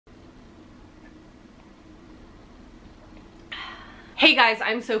Hey guys,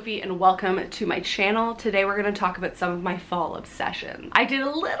 I'm Sophie and welcome to my channel. Today we're going to talk about some of my fall obsessions. I did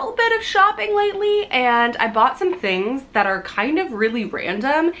a little bit of shopping lately and I bought some things that are kind of really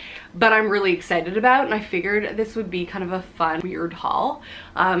random, but I'm really excited about, and I figured this would be kind of a fun, weird haul.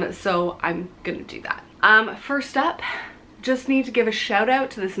 So I'm gonna do that. First up, just need to give a shout out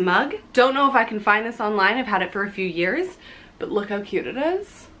to this mug. Don't know if I can find this online. I've had it for a few years, but look how cute it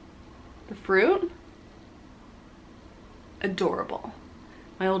is. The fruit. Adorable.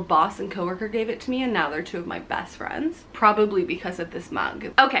 My old boss and coworker gave it to me and now they're two of my best friends. Probably because of this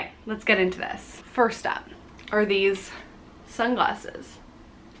mug. Okay, let's get into this. First up are these sunglasses.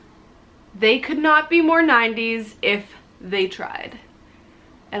 They could not be more 90s if they tried.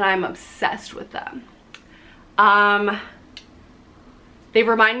 And I'm obsessed with them. They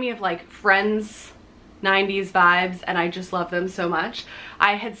remind me of like Friends 90s vibes and I just love them so much.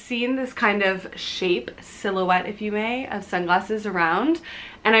 I had seen this kind of shape, silhouette if you may, of sunglasses around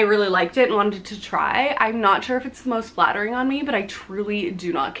and I really liked it and wanted to try. I'm not sure if it's the most flattering on me, but I truly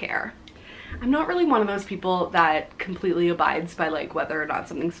do not care. I'm not really one of those people that completely abides by like whether or not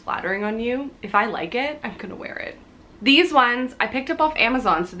something's flattering on you. If I like it, I'm gonna wear it. These ones I picked up off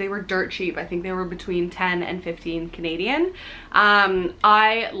Amazon, so they were dirt cheap. I think they were between 10 and 15 Canadian.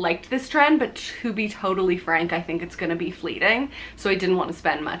 I liked this trend, but to be totally frank, I think it's gonna be fleeting. So I didn't want to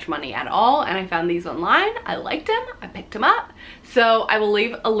spend much money at all, and I found these online. I liked them, I picked them up. So I will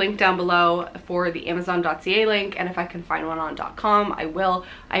leave a link down below for the Amazon.ca link, and if I can find one on .com, I will.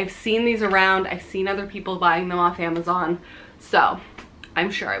 I've seen these around, I've seen other people buying them off Amazon, so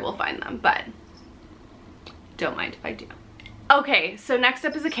I'm sure I will find them, but don't mind if I do. Okay, so next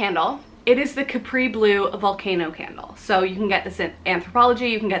up is a candle. It is the Capri Blue Volcano Candle. So you can get this in Anthropologie,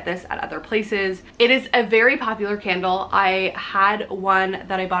 you can get this at other places. It is a very popular candle. I had one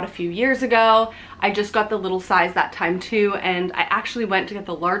that I bought a few years ago. I just got the little size that time too, and I actually went to get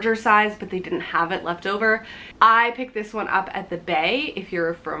the larger size, but they didn't have it left over. I picked this one up at the Bay if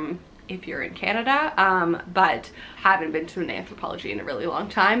you're in Canada, but haven't been to an Anthropologie in a really long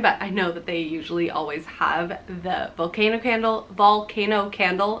time, but I know that they usually always have the volcano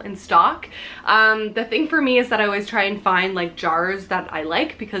candle in stock. The thing for me is that I always try and find like jars that I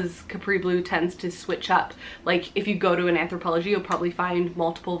like, because Capri Blue tends to switch up. Like if you go to an Anthropologie, you'll probably find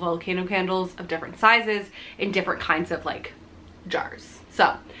multiple volcano candles of different sizes in different kinds of like jars.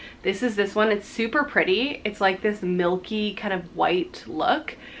 So this is this one. It's super pretty. It's like this milky kind of white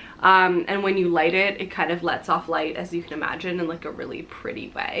look. And when you light it, it kind of lets off light, as you can imagine, in like a really pretty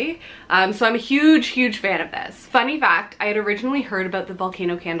way. So I'm a huge fan of this. Funny fact, I had originally heard about the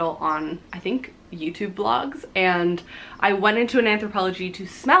volcano candle on, I think, YouTube vlogs, and I went into an Anthropologie to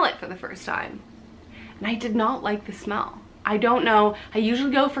smell it for the first time. And I did not like the smell. I don't know, I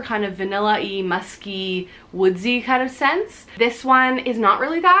usually go for kind of vanilla-y, musky, woodsy kind of scents. This one is not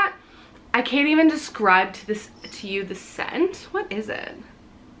really that. I can't even describe to you the scent. What is it?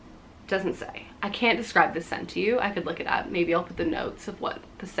 Doesn't say. I can't describe the scent to you. I could look it up. Maybe I'll put the notes of what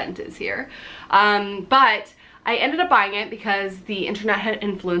the scent is here. But I ended up buying it because the internet had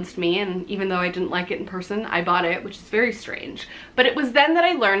influenced me, and even though I didn't like it in person, I bought it, which is very strange. But it was then that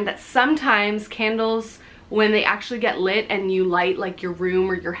I learned that sometimes candles, when they actually get lit and you light like your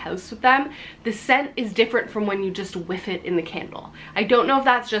room or your house with them, the scent is different from when you just whiff it in the candle. I don't know if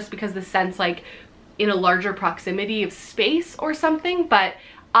that's just because the scent's like in a larger proximity of space or something, but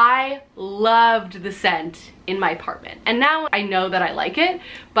I loved the scent in my apartment, and now I know that I like it,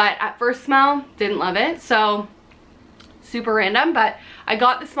 but at first smell, didn't love it. So super random, but I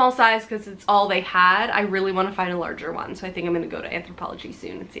got the small size because it's all they had. I really want to find a larger one, so I think I'm going to go to Anthropologie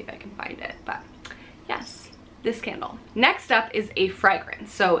soon and see if I can find it. But yes, this candle. Next up is a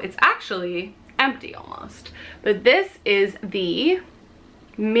fragrance. So it's actually empty almost, but this is the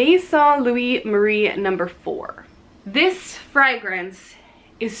Maison Louis Marie No. 4. This fragrance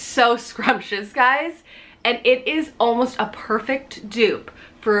is so scrumptious, guys, and it is almost a perfect dupe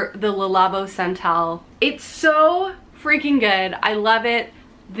for the Le Labo Santal. It's so freaking good. I love it.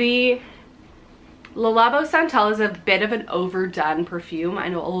 The Le Labo Santal is a bit of an overdone perfume. I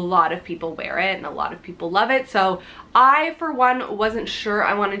know a lot of people wear it and a lot of people love it, so I, for one, wasn't sure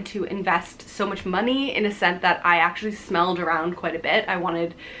I wanted to invest so much money in a scent that I actually smelled around quite a bit. I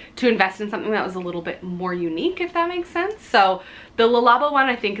wanted to invest in something that was a little bit more unique, if that makes sense. So the Le Labo one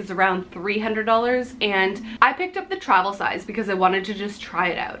I think is around $300, and I picked up the travel size because I wanted to just try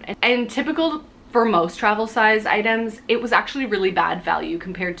it out. And typical for most travel size items, it was actually really bad value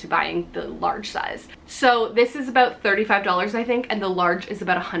compared to buying the large size. So this is about $35, I think, and the large is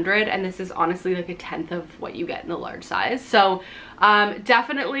about $100, and this is honestly like a tenth of what you get in the large size. So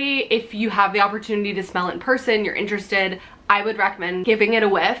Definitely, if you have the opportunity to smell it in person, you're interested, I would recommend giving it a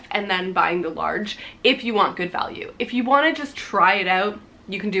whiff and then buying the large if you want good value. If you want to just try it out,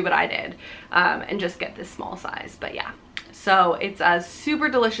 you can do what I did and just get this small size. But yeah, so it's a super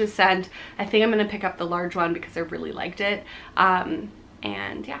delicious scent. I think I'm going to pick up the large one because I really liked it. And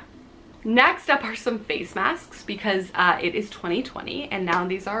yeah. Next up are some face masks because it is 2020 and now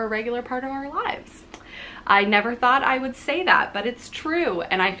these are a regular part of our lives. I never thought I would say that, but it's true.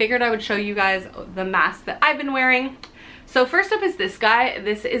 And I figured I would show you guys the mask that I've been wearing. So first up is this guy.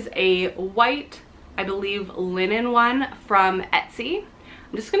 This is a white, I believe, linen one from Etsy.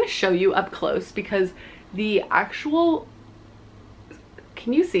 I'm just going to show you up close because the actual,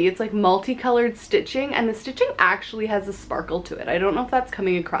 can you see? It's like multicolored stitching, and the stitching actually has a sparkle to it. I don't know if that's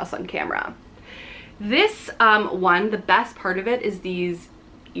coming across on camera. This one, the best part of it is these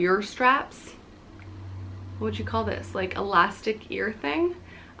ear straps. What would you call this? Like elastic ear thing?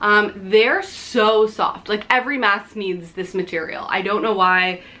 They're so soft. Like every mask needs this material. I don't know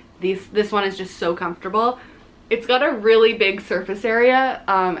why this one is just so comfortable. It's got a really big surface area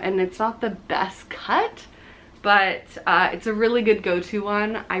and it's not the best cut, but it's a really good go-to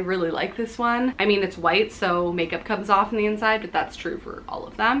one. I really like this one. I mean, it's white, so makeup comes off on the inside, but that's true for all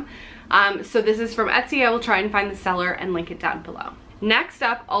of them. So this is from Etsy. I will try and find the seller and link it down below. Next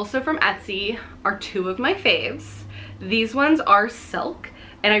up, also from Etsy, are two of my faves. These ones are silk,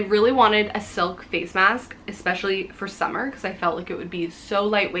 and I really wanted a silk face mask, especially for summer, because I felt like it would be so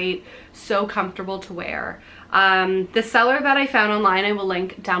lightweight, so comfortable to wear. The seller that I found online, I will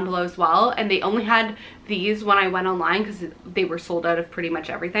link down below as well, and they only had these when I went online because they were sold out of pretty much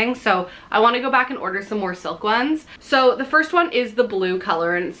everything. So I want to go back and order some more silk ones. So the first one is the blue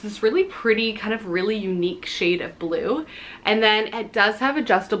color, and it's this really pretty, kind of really unique shade of blue. And then it does have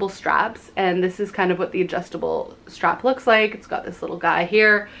adjustable straps, and this is kind of what the adjustable strap looks like. It's got this little guy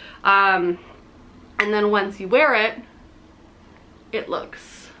here. And then once you wear it, it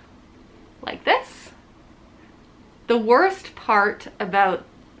looks like this. The worst part about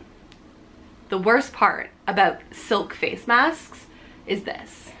silk face masks is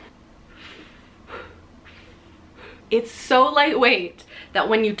this. It's so lightweight that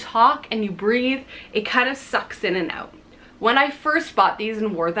when you talk and you breathe, it kind of sucks in and out. When I first bought these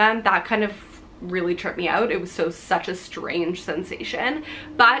and wore them, that kind of really tripped me out. It was such a strange sensation,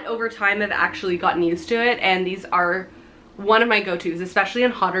 but over time I've actually gotten used to it, and these are one of my go-tos, especially on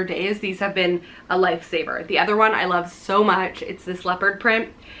hotter days. These have been a lifesaver. The other one I love so much, it's this leopard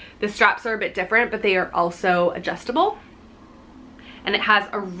print. The straps are a bit different, but they are also adjustable, and it has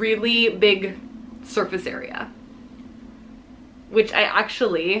a really big surface area, which I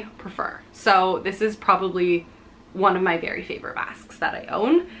actually prefer. So this is probably one of my very favorite masks that I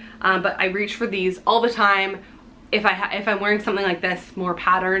own, but I reach for these all the time. If I'm wearing something like this, more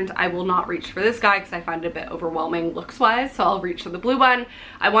patterned, I will not reach for this guy because I find it a bit overwhelming looks wise, so I'll reach for the blue one.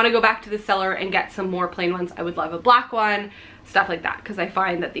 I want to go back to the seller and get some more plain ones. I would love a black one, stuff like that, because I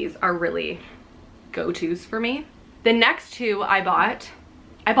find that these are really go-tos for me. The next two I bought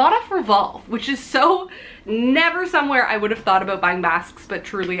off Revolve, which is so never somewhere I would have thought about buying masks, but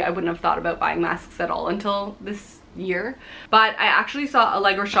truly I wouldn't have thought about buying masks at all until this year. But I actually saw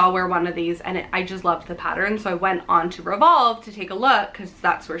Allegra Shaw wear one of these, and I just loved the pattern, so I went on to Revolve to take a look because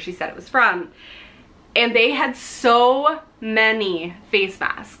that's where she said it was from, and they had so many face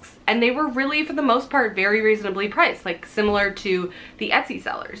masks, and they were really, for the most part, very reasonably priced, like similar to the Etsy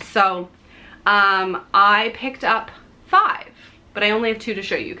sellers. So I picked up 5, but I only have 2 to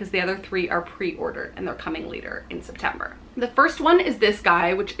show you because the other 3 are pre-ordered and they're coming later in September. The first one is this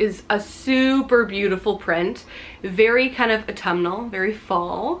guy, which is a super beautiful print, very kind of autumnal, very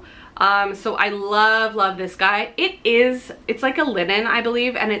fall. So I love this guy. It's like a linen, I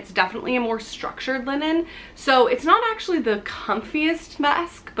believe, and it's definitely a more structured linen. So it's not actually the comfiest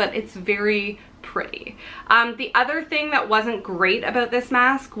mask, but it's very pretty. The other thing that wasn't great about this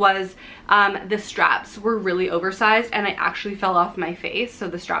mask was the straps were really oversized, and I actually fell off my face, so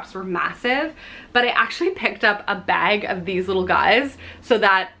the straps were massive. But I actually picked up a bag of these little guys so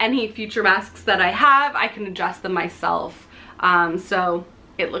that any future masks that I have, I can adjust them myself. So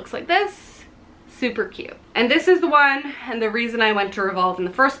it looks like this. Super cute. And this is the one, and the reason I went to Revolve in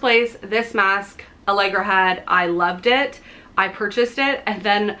the first place. This mask Allegra had, I loved it. I purchased it, and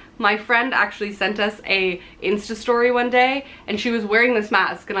then my friend actually sent us a Insta story one day, and she was wearing this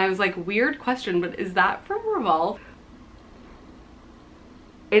mask, and I was like, weird question, but is that from Revolve?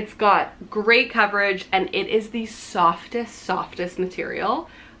 It's got great coverage, and it is the softest material.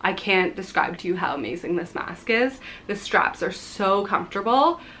 I can't describe to you how amazing this mask is. The straps are so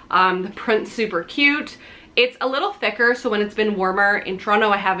comfortable. The print's super cute. It's a little thicker, so when it's been warmer in Toronto,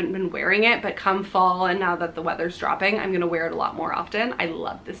 I haven't been wearing it, but come fall and now that the weather's dropping, I'm gonna wear it a lot more often. I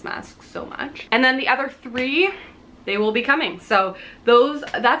love this mask so much. And then the other 3, they will be coming. So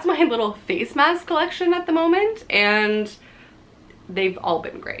that's my little face mask collection at the moment, and they've all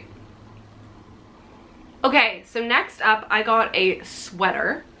been great. Okay, so next up, I got a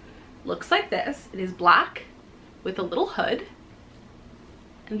sweater. Looks like this. It is black with a little hood.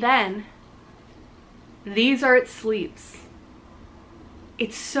 And then these are its sleeves.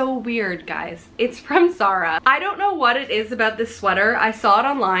 It's so weird, guys. It's from Zara. I don't know what it is about this sweater. I saw it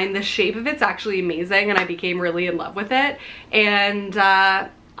online. The shape of it's actually amazing and I became really in love with it. And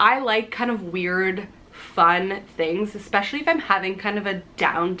I like kind of weird, fun things, especially if I'm having kind of a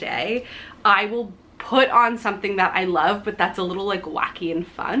down day. I will put on something that I love, but that's a little like wacky and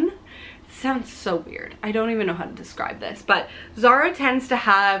fun. It sounds so weird. I don't even know how to describe this, but Zara tends to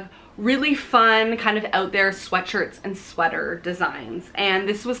have really fun kind of out there sweatshirts and sweater designs, and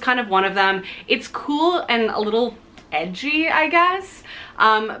this was kind of one of them. It's cool and a little edgy, I guess,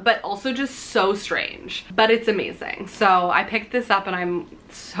 but also just so strange, but it's amazing. So I picked this up and I'm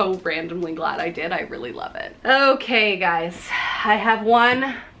so randomly glad I did. I really love it. Okay guys, I have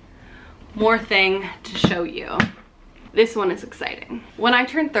one more thing to show you. This one is exciting. When I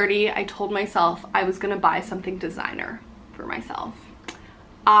turned 30, I told myself I was gonna buy something designer for myself.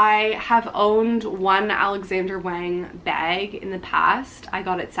 I have owned one Alexander Wang bag in the past. I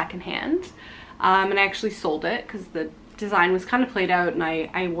got it secondhand, and I actually sold it because the design was kind of played out and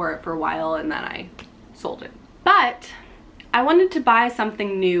I wore it for a while and then I sold it. But I wanted to buy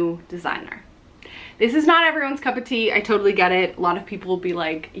something new designer. This is not everyone's cup of tea. I totally get it. A lot of people will be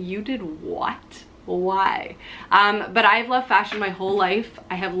like, you did what? Why? But I've loved fashion my whole life.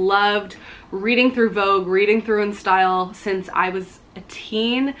 I have loved reading through Vogue, reading through InStyle since I was a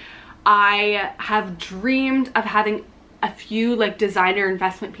teen. I have dreamed of having a few like designer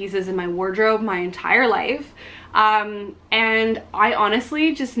investment pieces in my wardrobe my entire life. And I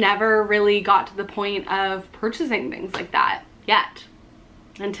honestly just never really got to the point of purchasing things like that yet,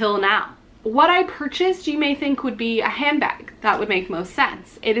 until now. What I purchased, you may think would be a handbag. That would make most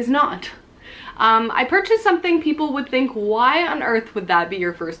sense. It is not. I purchased something people would think, why on earth would that be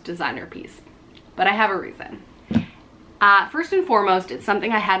your first designer piece? But I have a reason. First and foremost, it's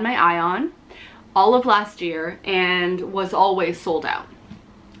something I had my eye on all of last year and was always sold out.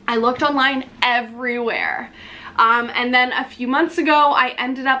 I looked online everywhere. And then a few months ago, I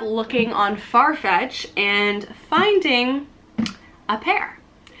ended up looking on Farfetch and finding a pair.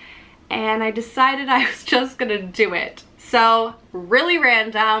 And I decided I was just gonna do it. So, really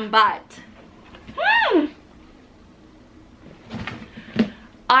random, but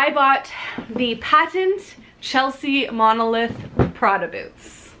I bought the patent Chelsea Monolith Prada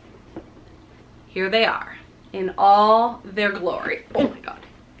boots. Here they are in all their glory. Oh my god.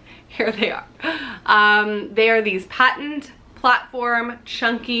 Here they are. They are these patent platform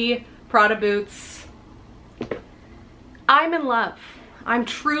chunky Prada boots. I'm in love. I'm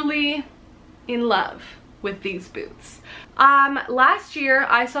truly in love with these boots. Last year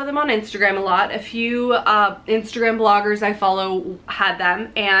I saw them on Instagram a lot. A few Instagram bloggers I follow had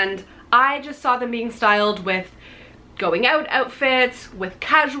them, and I just saw them being styled with going out outfits, with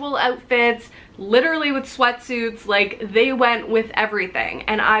casual outfits, literally with sweatsuits. Like, they went with everything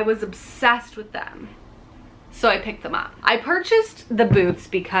and I was obsessed with them. So I picked them up. I purchased the boots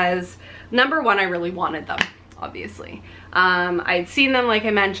because number one, I really wanted them, obviously. I'd seen them, like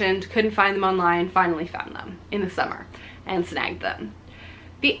I mentioned, couldn't find them online, finally found them in the summer and snagged them.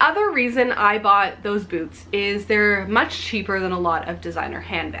 The other reason I bought those boots is they're much cheaper than a lot of designer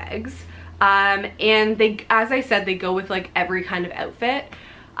handbags. And they, as I said, they go with like every kind of outfit.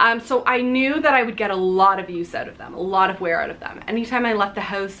 So I knew that I would get a lot of use out of them, a lot of wear out of them. Anytime I left the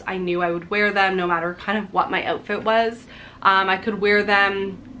house, I knew I would wear them no matter kind of what my outfit was. I could wear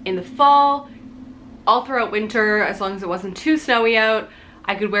them in the fall, all throughout winter, as long as it wasn't too snowy out.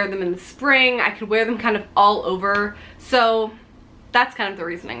 I could wear them in the spring. I could wear them kind of all over. So that's kind of the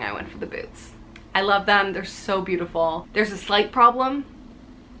reasoning I went for the boots. I love them. They're so beautiful. There's a slight problem,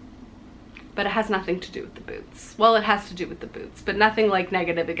 but it has nothing to do with the boots. Well, it has to do with the boots, but nothing like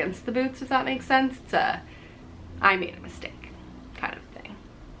negative against the boots, if that makes sense. It's a, I made a mistake kind of thing.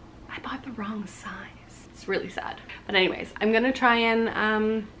 I bought the wrong size. It's really sad. But anyways, I'm gonna try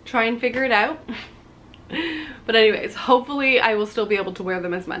and figure it out. But anyways, hopefully I will still be able to wear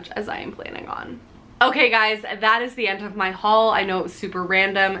them as much as I am planning on. Okay guys, that is the end of my haul. I know it was super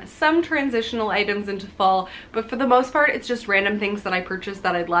random, some transitional items into fall, but for the most part, it's just random things that I purchased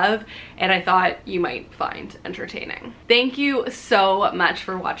that I love and I thought you might find entertaining. Thank you so much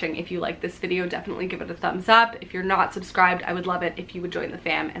for watching. If you like this video, definitely give it a thumbs up. If you're not subscribed, I would love it if you would join the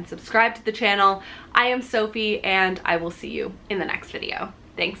fam and subscribe to the channel. I am Sophie and I will see you in the next video.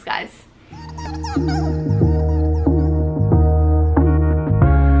 Thanks guys.